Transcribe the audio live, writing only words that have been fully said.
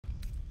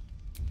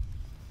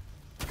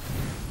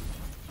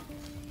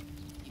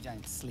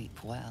don't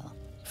sleep well,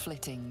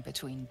 flitting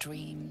between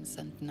dreams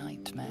and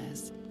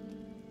nightmares.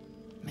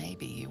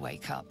 Maybe you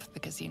wake up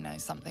because you know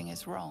something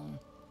is wrong.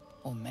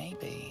 Or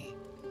maybe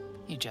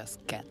you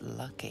just get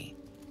lucky.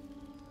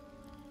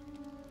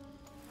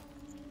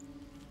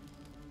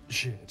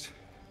 Shit.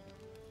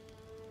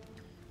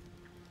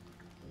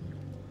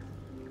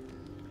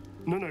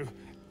 No,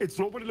 it's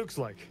not what it looks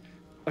like.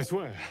 I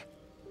swear.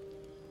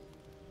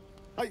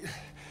 I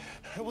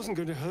wasn't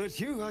going to hurt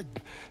you.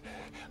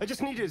 I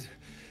just needed,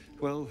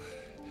 well,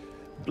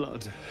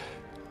 blood.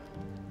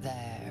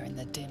 There, in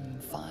the dim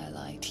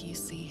firelight, you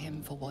see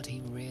him for what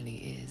he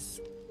really is.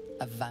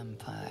 A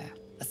vampire,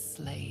 a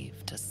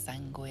slave to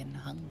sanguine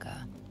hunger.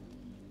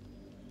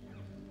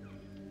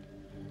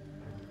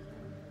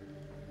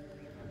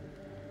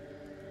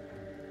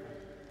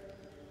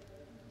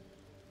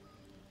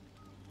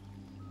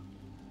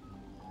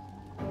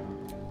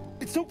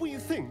 It's not what you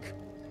think.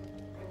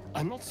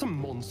 I'm not some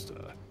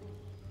monster.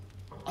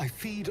 I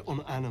feed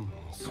on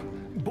animals.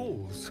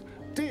 Boars,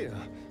 deer,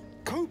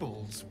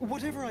 kobolds,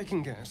 whatever I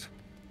can get.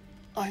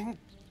 I'm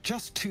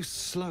just too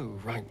slow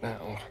right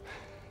now.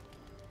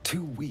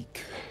 Too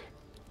weak.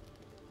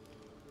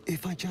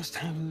 If I just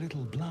had a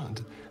little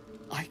blood,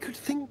 I could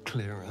think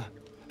clearer,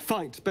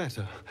 fight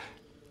better.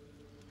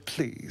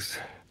 Please.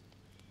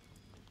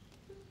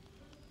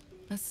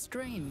 A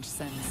strange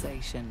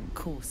sensation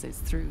courses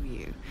through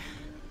you,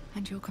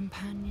 and your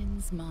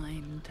companion's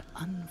mind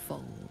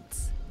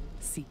unfolds,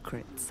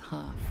 secrets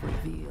half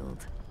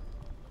revealed.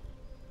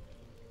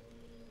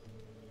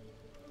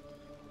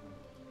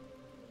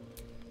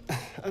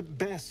 At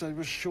best, I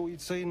was sure you'd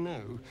say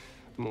no.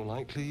 More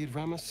likely, you'd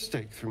ram a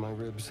stake through my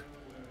ribs.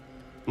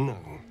 No.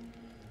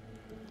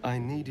 I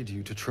needed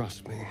you to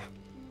trust me.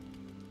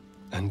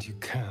 And you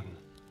can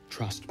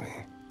trust me.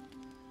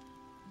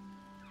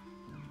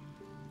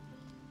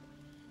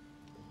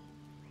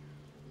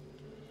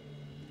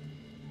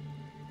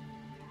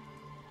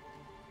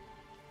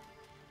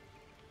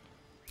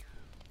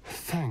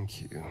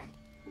 Thank you.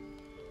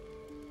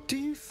 Do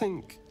you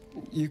think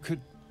you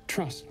could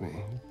trust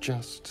me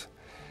just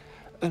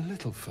a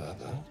little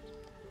further?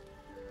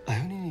 I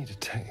only need a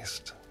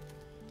taste.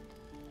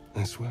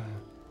 I swear.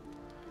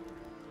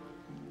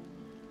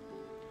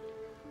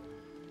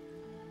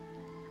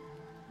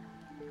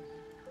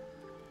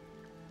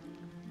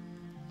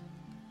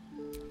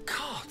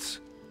 God!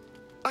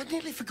 I'd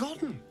nearly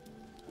forgotten.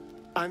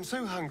 I'm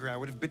so hungry I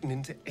would have bitten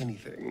into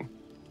anything.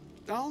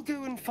 I'll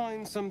go and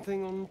find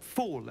something on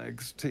 4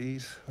 legs to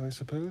eat, I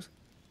suppose.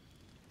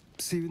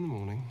 See you in the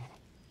morning.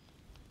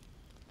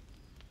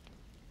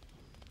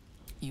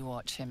 You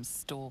watch him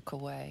stalk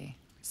away,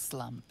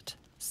 slumped,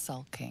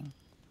 sulking,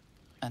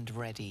 and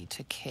ready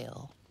to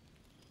kill.